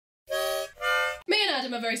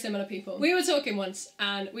Adam are very similar people. We were talking once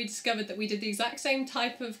and we discovered that we did the exact same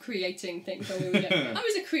type of creating things when we were young. I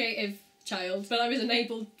was a creative child, but I was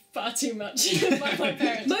enabled far too much by my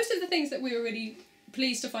parents. Most of the things that we were really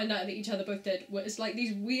pleased to find out that each other both did was like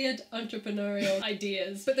these weird entrepreneurial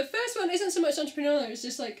ideas. But the first one isn't so much entrepreneurial, it's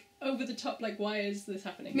just like over the top, like, why is this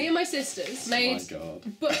happening? Me and my sisters made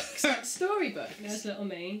books, like storybook. There's little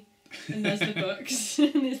me, and there's the books,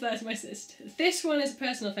 and there's my sisters. This one is a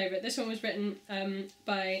personal favourite. This one was written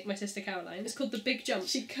by my sister Caroline. It's called The Big Jump.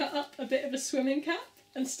 She cut up a bit of a swimming cap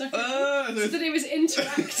and stuck it so that it was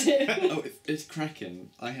interactive. Oh, it's cracking.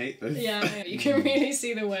 I hate this. Yeah, you can really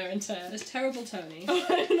see the wear and tear. There's Terrible Tony. Oh,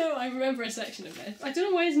 I don't know, I remember a section of this. I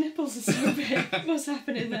don't know why his nipples are so big. What's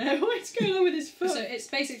happening there? What's going on with his foot? So it's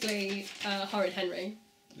basically Horrid Henry.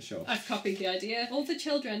 Sure. I've copied the idea. All the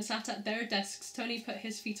children sat at their desks. Tony put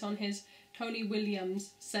his feet on his. Tony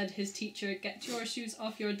Williams said his teacher, "Get your shoes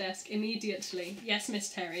off your desk immediately." Yes, Miss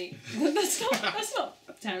Terry. That's not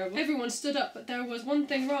terrible. Everyone stood up, but there was one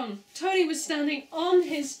thing wrong. Tony was standing on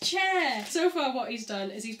his chair. So far what he's done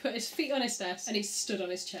is he's put his feet on his desk and he's stood on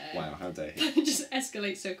his chair. Wow, how dare he. It just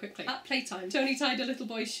escalates so quickly. At playtime, Tony tied a little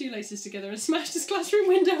boy's shoelaces together and smashed his classroom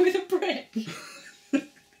window with a brick.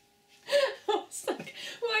 I was like,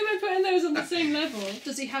 why am I putting those on the same level?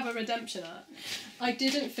 Does he have a redemption arc? I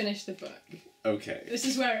didn't finish the book. Okay. This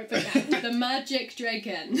is where it began. The Magic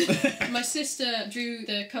Dragon. My sister drew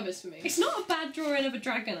the covers for me. It's not a bad drawing of a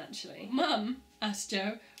dragon, actually. Mum, asked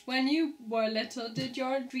Joe, when you were little, did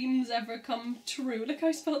your dreams ever come true? Look how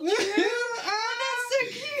I spelled true. Oh,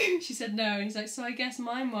 that's so cute. She said no, and he's like, so I guess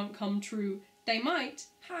mine won't come true. They might.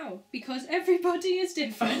 How? Because everybody is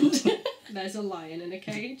different. There's a lion in a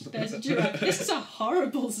cage. There's a giraffe. This is a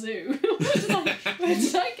horrible zoo. Where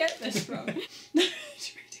did I get this from?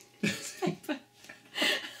 She's reading newspaper.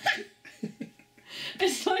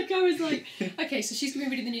 It's like I was like, okay, so she's going to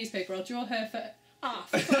be reading the newspaper. I'll draw her for... Ah,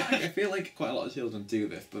 fuck. I feel like quite a lot of children do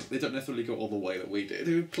this, but they don't necessarily go all the way that we do.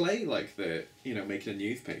 They would play like the, making a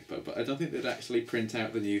newspaper, but I don't think they'd actually print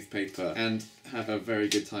out the newspaper and have a very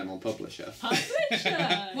good time on Publisher.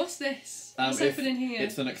 Publisher? What's this? What's happening here?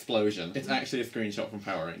 It's an explosion. It's actually a screenshot from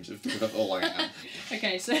Power Rangers, because that's all I have.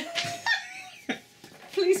 Okay, so...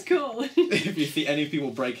 Please call. If you see any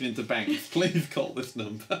people breaking into banks, please call this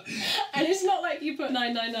number. And it's not like you put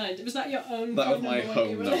 999. Was that your own? That was my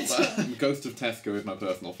home number. Ghost of Tesco is my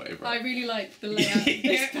personal favourite. I really like the layout of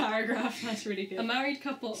this paragraph. That's really good. A married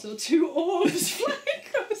couple saw two orbs fly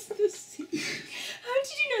across the sea. How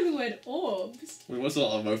did you know the word orbs? We was a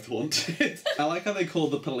lot of Most Haunted. I like how they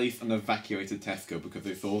called the police and evacuated Tesco because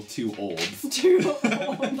they saw two orbs. Two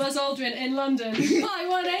orbs. Buzz Aldrin in London. Buy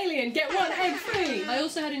one alien, get one egg free. I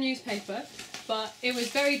also had a newspaper, but it was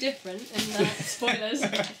very different in that, spoilers,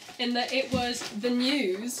 in that it was the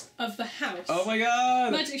news of the house. Oh my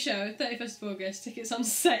god! Magic Show, 31st of August, tickets on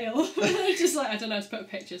sale. I just like, I don't know how to put a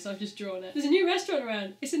picture, so I've just drawn it. There's a new restaurant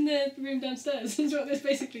around. It's in the room downstairs, is what this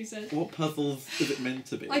basically says. What puzzles is it meant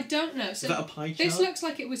to be? I don't know. So is that a pie chart? This looks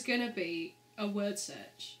like it was going to be a word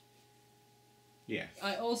search. Yeah.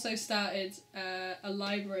 I also started a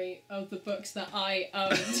library of the books that I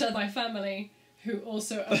owned to my family, who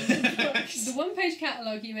also own the books. The one-page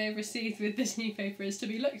catalogue you may have received with this new paper is to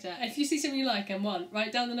be looked at. If you see something you like and want,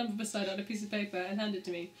 write down the number beside it on a piece of paper and hand it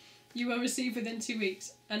to me. You will receive within 2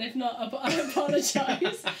 weeks, and if not, I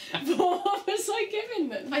apologise for what was I giving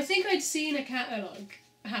them. I think I'd seen a catalogue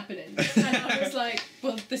happening, and I was like,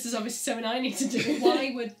 well, this is obviously something I need to do.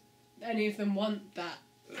 Why would any of them want that?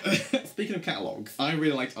 Speaking of catalogues, I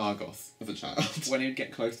really liked Argos as a child. When you'd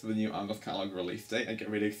get close to the new Argos catalogue release date, I'd get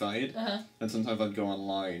really excited. And sometimes I'd go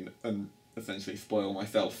online and essentially spoil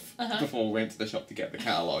myself before we went to the shop to get the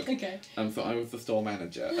catalogue. Okay. So I was the store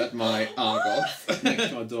manager at my Argos.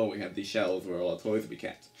 Next to our door we had these shelves where all our toys would be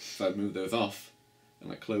kept. So I'd move those off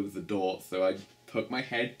and I'd close the door so I'd poke my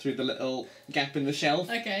head through the little gap in the shelf.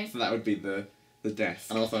 Okay. So that would be the desk.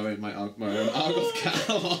 And also I made my own Argos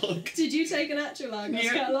catalogue. Did you take an actual Argos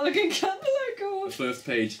catalogue and cut the logo off? The first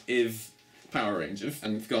page is Power Rangers,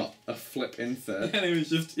 and it's got a flip insert. And it was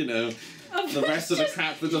just, the rest of the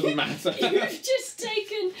crap that doesn't matter. You've just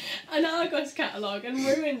taken an Argos catalogue and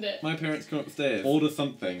ruined it. My parents come upstairs, order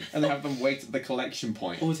something, and they have them wait at the collection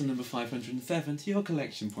point. Order number 507 to your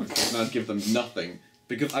collection point. And I'd give them nothing,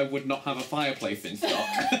 because I would not have a fireplace in stock.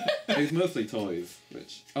 It was mostly toys,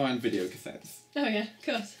 and video cassettes. Oh yeah, of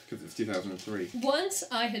course. Because it's 2003. Once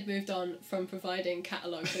I had moved on from providing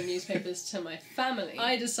catalogues and newspapers to my family,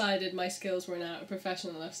 I decided my skills were now a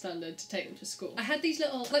professional enough standard to take them to school. I had these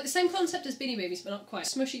little, like the same concept as Beanie Babies, but not quite,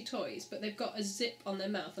 smushy toys, but they've got a zip on their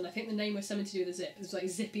mouth, and I think the name was something to do with the zip. It was like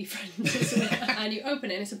Zippy Friend. And you open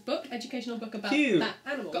it, and it's a book, educational book about that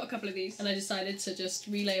animal. Got a couple of these, and I decided to just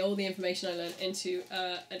relay all the information I learned into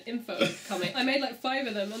an info comic. I made like 5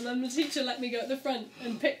 of them, and then the teacher let me go at the front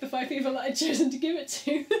and pick the 5 people that I'd chosen to give it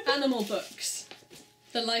to. Animal books.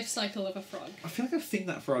 The life cycle of a frog. I feel like I've seen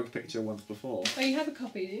that frog picture once before. Oh, you have a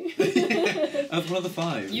copy, do you? As one of the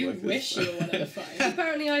 5. You wish you were one of the 5.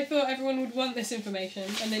 Apparently I thought everyone would want this information,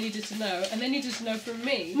 and they needed to know, and they needed to know from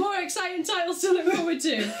me. More exciting titles to look forward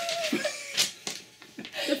to!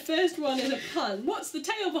 The first one is a pun. What's the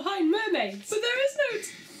tale behind mermaids? But there is no...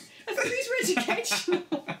 I thought these were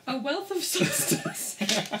educational. A wealth of substance.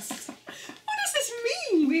 This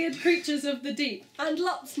mean? Weird creatures of the deep, and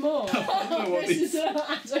lots more. This is Adam.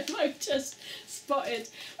 I've just spotted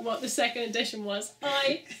what the second edition was.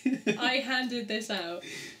 I handed this out.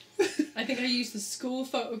 I think I used the school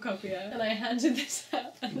photocopier, and I handed this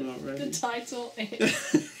out. And the title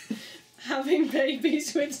is Having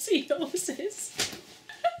Babies with Seahorses.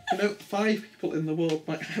 You know, 5 people in the world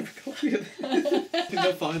might have a copy of it. I think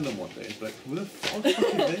they'll find them one day. It's like, who the fuck is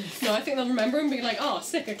this? No, I think they'll remember and be like, oh,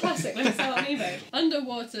 sick, a classic, let me sell it on eBay.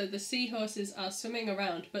 Underwater, the seahorses are swimming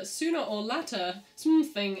around, but sooner or later,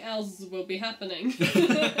 something else will be happening.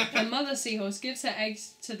 A mother seahorse gives her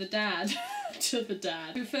eggs to the dad,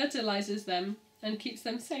 who fertilises them and keeps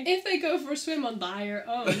them safe. If they go for a swim on their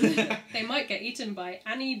own, they might get eaten by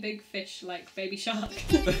any big fish like Baby Shark.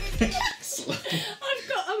 I've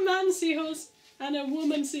got a man seahorse and a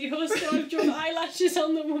woman seahorse, so I've drawn eyelashes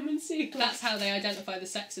on the woman seahorse. That's how they identify the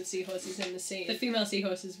sex of seahorses in the sea. The female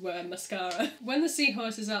seahorses wear mascara. When the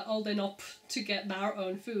seahorses are old enough to get their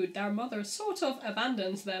own food, their mother sort of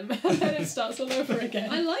abandons them, and then it starts all over again.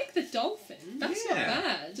 I like the dolphin. That's not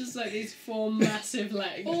bad. Just like these 4 massive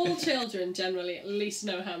legs. All children generally at least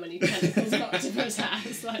know how many tentacles an octopus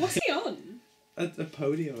has. Like, what's he on? A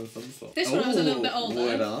podium of some sort. This one I was a little bit older,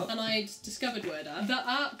 Word Art. and I discovered Word Art. The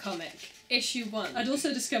Art comic, issue 1. I'd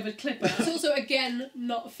also discovered Clip Art. It's also, again,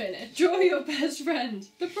 not finished. Draw your best friend.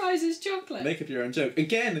 The prize is chocolate. Make up your own joke.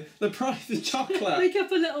 Again, the prize is chocolate. Make up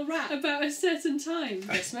a little rap about a certain time.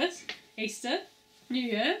 Christmas, Easter, New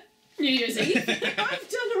Year, New Year's Eve. I've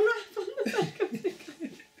done a rap on the back of the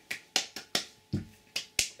comic.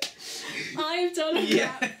 I've done a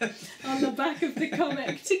rap on the back of the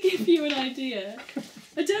comic to give you an idea.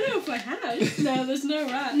 I don't know if I have. No, there's no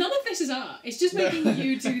rap. None of this is art. It's just making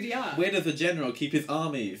you do the art. Where does the general keep his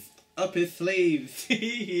armies? Up his sleeves.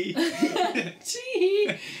 Gee,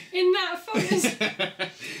 in that focus.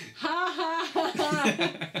 Ha ha ha ha.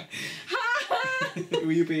 Ha ha.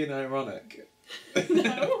 Were you being ironic?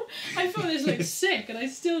 No, I thought this looked sick, and I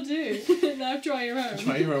still do. Now try your own.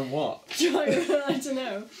 Try your own what? Try your own, I don't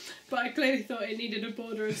know. But I clearly thought it needed a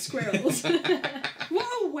border of squirrels. What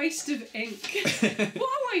a waste of ink. What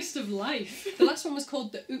a waste of life. The last one was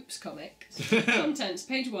called the Oops comic. Contents,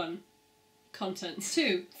 page 1. Contents.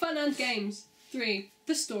 2. Fun and games. 3.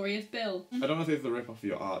 The story of Bill. I don't know if it's the rip off of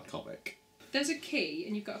your art comic. There's a key,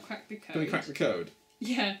 and you've got to crack the code. Can we crack the code?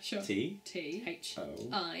 Yeah, sure. T. H. O.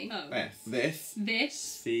 I. O. S. This.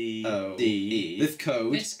 C. O. D. E. This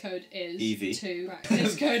code. This code is easy to crack.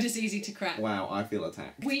 This code is easy to crack. Wow, I feel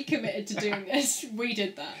attacked. We committed to doing this. We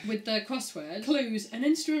did that. With the crossword, clues, an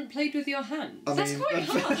instrument played with your hand. That's quite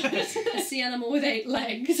hard. A sea animal with 8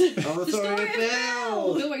 legs. Oh, the story of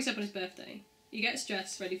Bill! Bill wakes up on his birthday. He gets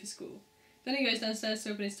dressed, ready for school. Then he goes downstairs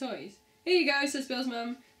to open his toys. Here you go, says Bill's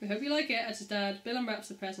mum. We hope you like it, adds his dad. Bill unwraps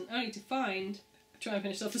the present, only to find... Try and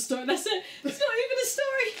finish off the story. That's it. It's not even a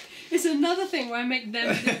story. It's another thing where I make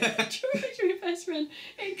them draw a picture of your best friend.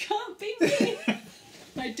 It can't be me.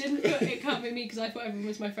 I didn't put it can't be me because I thought everyone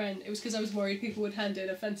was my friend. It was because I was worried people would hand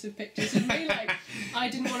in offensive pictures of me. Like, I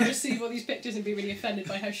didn't want to receive all these pictures and be really offended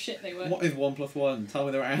by how shit they were. What is 1 + 1? Tell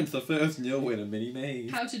me the right answer first and you'll win a mini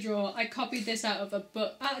maze. How to draw. I copied this out of a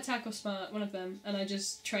book. Art Attack or Smart, one of them, and I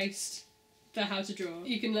just traced the how to draw.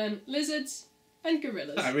 You can learn lizards and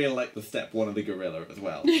gorillas. I really like the step 1 of the gorilla as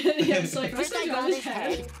well. Yeah, it's like, first I draw his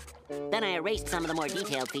head, then I erased some of the more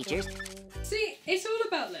detailed features. See, it's all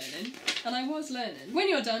about learning, and I was learning. When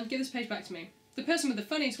you're done, give this page back to me. The person with the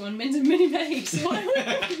funniest one wins a mini maze. Why would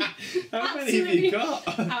How many have you got?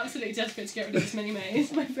 Absolutely desperate to get rid of this mini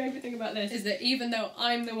maze. My favourite thing about this is that even though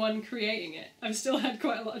I'm the one creating it, I've still had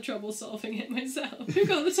quite a lot of trouble solving it myself. Who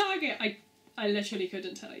got the target? I literally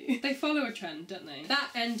couldn't tell you. They follow a trend, don't they? That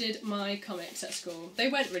ended my comics at school. They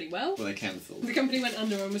went really well. Well, they cancelled. The company went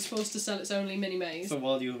under and was forced to sell its only mini-maze. So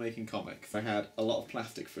while you were making comics, I had a lot of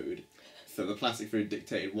plastic food. So the plastic food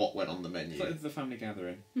dictated what went on the menu. So it was a family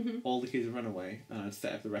gathering. All the kids would run away, and I'd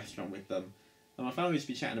set up the restaurant with them. And my family would just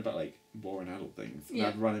be chatting about, like, boring adult things. And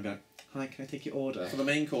I'd run and be like, hi, can I take your order? For the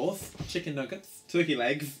main course, chicken nuggets, turkey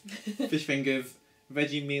legs, fish fingers,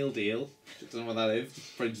 veggie meal deal. Don't know what that is.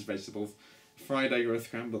 Probably just vegetables. Fried egg or a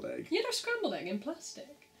scrambled egg. You had a scrambled egg in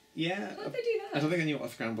plastic? Yeah. How'd they do that? I don't think I knew what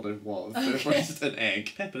a scrambled egg was. So it was just an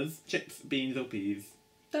egg. Peppers, chips, beans or peas.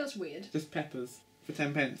 That's weird. Just peppers. For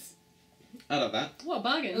 10 pence. I love that. What a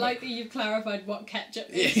bargain. Like that you've clarified what ketchup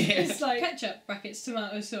is. Yeah. It's like ketchup brackets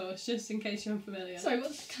tomato sauce, just in case you're unfamiliar. Sorry,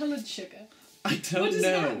 what's coloured sugar? I don't What does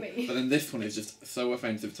know. that mean? But then this one is just so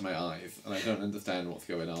offensive to my eyes, and I don't understand what's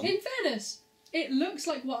going on. In fairness, it looks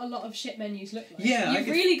like what a lot of shit menus look like. Yeah, You've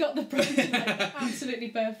really got the branding like, absolutely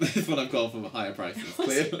perfect. This is what I've gone for higher prices,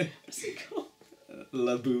 clearly. What's it called?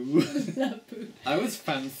 Laboo. Laboo. I was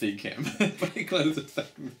fancy, Kim, but it closed at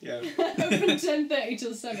 7 p.m. Open 10:30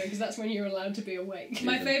 till 7 because that's when you're allowed to be awake.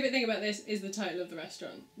 My favourite thing about this is the title of the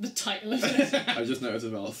restaurant. The title of the restaurant. I just noticed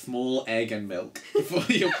as well, small egg and milk for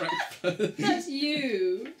your breakfast. That's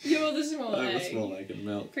you. You're the small I'm egg. a small egg and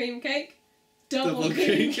milk. Cream cake. Double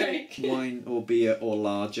cream cake. Wine or beer or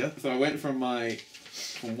larger. So I went from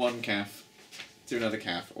one calf to another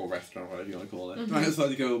calf or restaurant, whatever you want to call it. I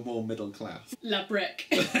decided to go more middle class. La Brec.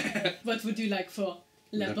 What would you like for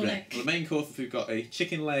La Brec? The main courses we've got a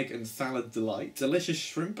chicken leg and salad delight, delicious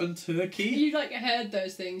shrimp and turkey. You like heard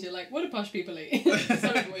those things, you're like, what do posh people eat?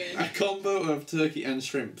 So weird. A combo of turkey and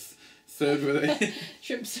shrimps, served with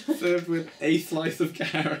Shrimps. served with a slice of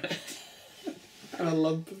carrot and a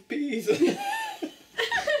lump of peas.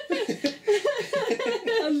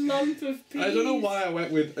 A lump of peas. I don't know why I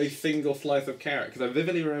went with a single slice of carrot, because I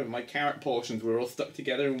vividly remember my carrot portions were all stuck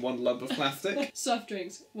together in one lump of plastic. Soft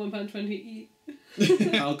drinks, £1.20 each.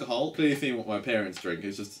 Alcohol. Clearly seeing what my parents drink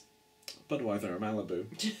is just Budweiser or Malibu.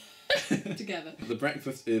 Together. The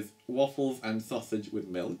breakfast is waffles and sausage with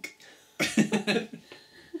milk.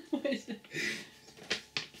 What is it?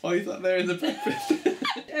 Why is that there in the breakfast?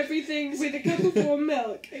 Everything's with a cup of warm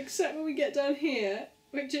milk, except when we get down here,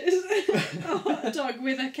 which is a hot dog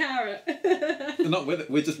with a carrot. Not with it,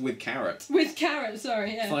 we're just with carrot. With carrot,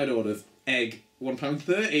 sorry, yeah. Side orders, egg,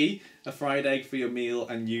 £1.30, a fried egg for your meal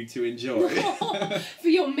and you to enjoy. For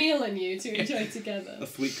your meal and you to enjoy together. A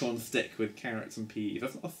sweet corn stick with carrots and peas.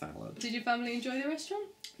 That's not a salad. Did your family enjoy the restaurant?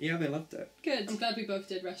 Yeah, they loved it. Good. I'm glad we both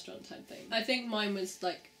did restaurant type thing. I think mine was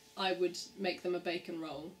like, I would make them a bacon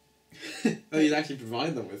roll. Oh, you'd actually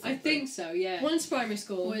provide them with something. I think so, yeah. Once primary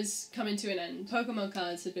school was coming to an end, Pokemon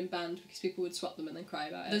cards had been banned because people would swap them and then cry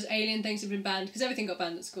about it. Those alien things had been banned because everything got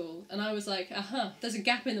banned at school. And I was like, there's a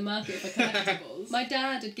gap in the market for collectibles. My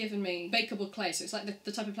dad had given me bakeable clay, so it's like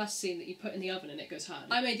the type of plasticine that you put in the oven and it goes hard.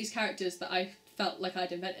 I made these characters that I felt like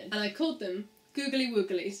I'd invented, and I called them Googly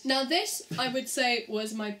Wooglies. Now this, I would say,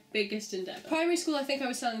 was my biggest endeavour. Primary school, I think I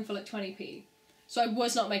was selling them for like 20p. So I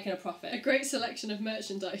was not making a profit. A great selection of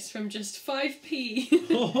merchandise from just 5p.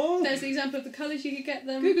 There's the example of the colours you could get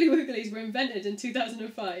them. Googly Wooglies were invented in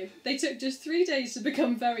 2005. They took just 3 days to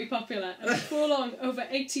become very popular, and before long, over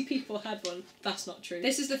 80 people had one. That's not true.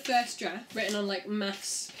 This is the first draft, written on like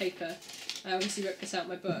maths paper. I obviously wrote this out in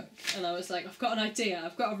my book, and I was like, I've got an idea,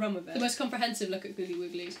 I've got to run with it. The most comprehensive look at Googly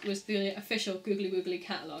Wooglies was the official Googly Woogly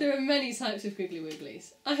catalogue. There are many types of Googly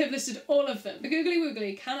Wooglies. I have listed all of them. The Googly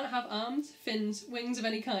Woogly cannot have arms, fins, wings of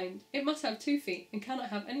any kind. It must have 2 feet and cannot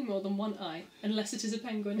have any more than 1 eye, unless it is a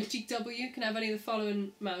penguin. A GW can have any of the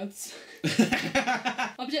following mouths.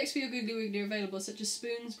 Objects for your Googly Woogly are available, such as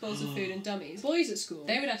spoons, bowls of food, and dummies. Boys at school,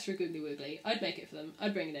 they would ask for a Googly Woogly, I'd make it for them,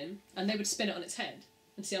 I'd bring it in, and they would spin it on its head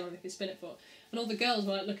and see how long they could spin it for. And all the girls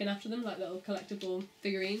were like looking after them, like little collectible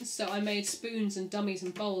figurines. So I made spoons and dummies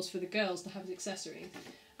and bowls for the girls to have as accessories.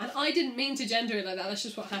 And I didn't mean to gender it like that, that's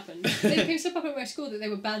just what happened. They became so popular at my school that they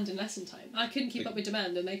were banned in lesson time. I couldn't keep up with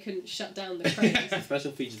demand and they couldn't shut down the craze.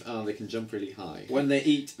 Special features are they can jump really high. When they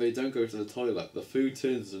eat, they don't go to the toilet. The food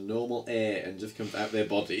turns to normal air and just comes out their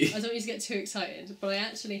body. I don't need to get too excited, but I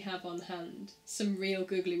actually have on hand some real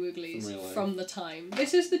Googly Wooglies from the time.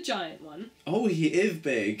 This is the giant one. Oh, he is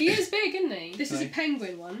big. He is big, isn't he? This is a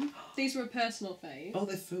penguin one. These were a personal fave. Oh,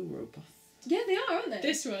 they're so robust. Yeah, they are, aren't they?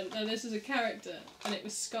 This one, this is a character, and it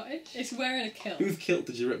was Scottish. It's wearing a kilt. Whose kilt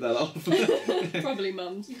did you rip that off? Probably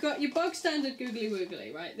Mum's. You've got your bog standard Googly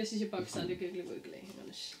Woogly, right? This is your bog standard Googly Woogly.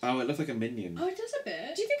 Oh, it looks like a minion. Oh, it does a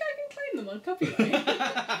bit. Do you think I can claim them on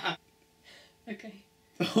copyright? Okay.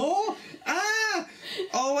 Oh! Ah!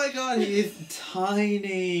 Oh Oh my god, he is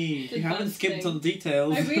tiny. You haven't skipped on the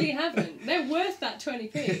details. I really haven't. They're worth that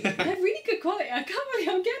 20p. They're really good quality. I can't believe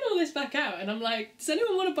I'm getting all this back out, and I'm like, does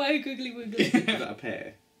anyone want to buy a Googly Woogly? Is that a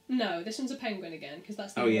pair? No, this one's a penguin again, because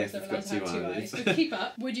that's the Oh one yes, that it's allows got to have 2 eyes. eyes. But keep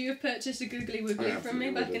up. Would you have purchased a Googly Woogly from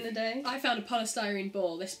me back in the day? I found a polystyrene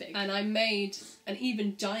ball this big, and I made an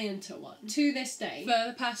even gianter one. To this day, for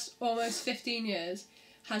the past almost 15 years,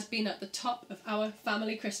 has been at the top of our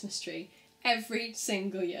family Christmas tree every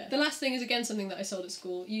single year. The last thing is again something that I sold at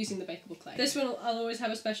school using the bakeable clay. This one I'll always have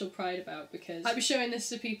a special pride about because I was showing this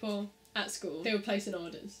to people at school. They were placing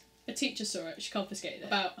orders. A teacher saw it, she confiscated it.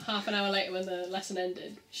 About half an hour later when the lesson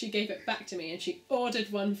ended, she gave it back to me and she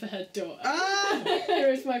ordered one for her daughter. Ah! It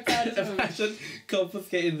was my proudest moment. Imagine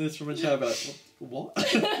confiscating this from a child, like, what?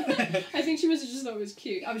 I think she must have just thought it was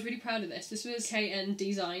cute. I was really proud of this. This was KN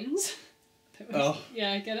Designs. Oh.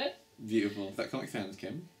 Yeah, get it? Beautiful. Is that Comic Sans,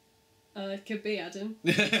 Kim? It could be, Adam.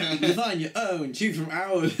 Design your own. Choose from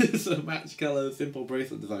ours. Match colours, simple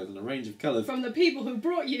bracelet designs, and a range of colours. From the people who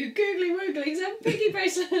brought you Googly Wooglies and Piggy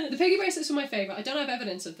Bracelets. The Piggy Bracelets were my favourite. I don't have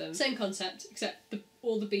evidence of them. Same concept, except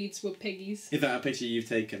all the beads were piggies. Is that a picture you've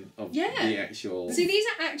taken of the actual... See, these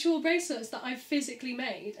are actual bracelets that I physically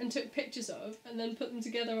made and took pictures of and then put them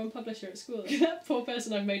together on Publisher at school. That poor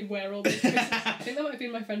person I've made wear all these bracelets. I think that might have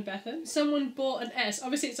been my friend Bethan. Someone bought an S.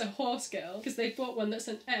 Obviously it's a horse girl, because they bought one that's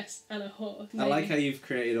an S and a horse. I like how you've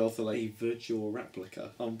created also like a virtual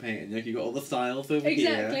replica on painting. Like you've got all the styles over here.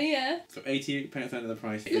 Exactly, yeah. So 88% of the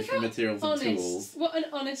price Look is for how materials honest. and tools. What an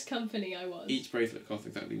honest company I was. Each bracelet costs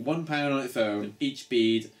exactly £1 on its own. Each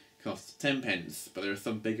bead costs 10 pence, but there are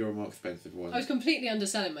some bigger or more expensive ones. I was completely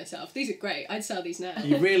underselling myself. These are great. I'd sell these now.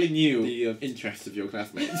 You really knew the interests of your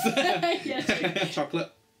classmates. Yeah.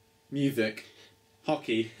 Chocolate, music,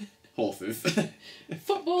 hockey, horses.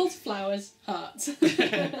 Footballs, flowers, hearts.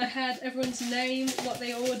 I had everyone's name, what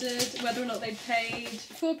they ordered, whether or not they paid.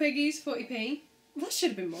 4 piggies, 40p. That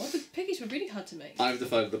should have been more. The piggies were really hard to make. I've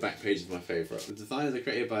decided the back page is my favourite. The designs are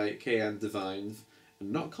created by KN Designs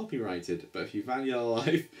and not copyrighted, but if you value your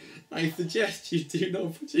life, I suggest you do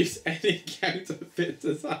not produce any counterfeit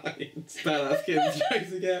designs. That's Kim's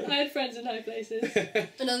jokes again. I had friends in high places.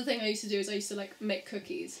 Another thing I used to do is I used to like make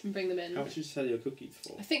cookies and bring them in. How much did you sell your cookies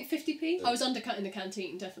for? I think 50p. I was undercutting the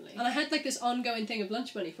canteen, definitely. And I had like this ongoing thing of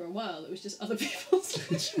lunch money for a while that was just other people's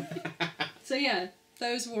lunch money. So yeah,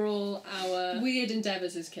 those were all our weird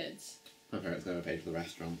endeavours as kids. My parents never paid for the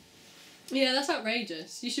restaurant. Yeah, that's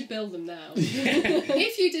outrageous. You should build them now.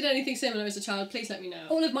 If you did anything similar as a child, please let me know.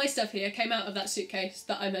 All of my stuff here came out of that suitcase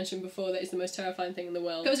that I mentioned before that is the most terrifying thing in the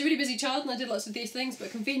world. I was a really busy child and I did lots of these things,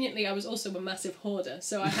 but conveniently I was also a massive hoarder,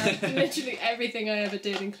 so I had literally everything I ever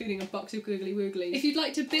did, including a box of Googly Wooglies. If you'd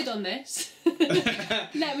like to bid on this,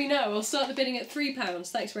 let me know. I'll start the bidding at £3.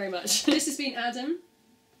 Thanks very much. This has been Adam.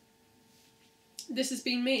 This has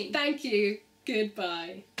been me. Thank you.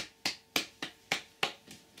 Goodbye.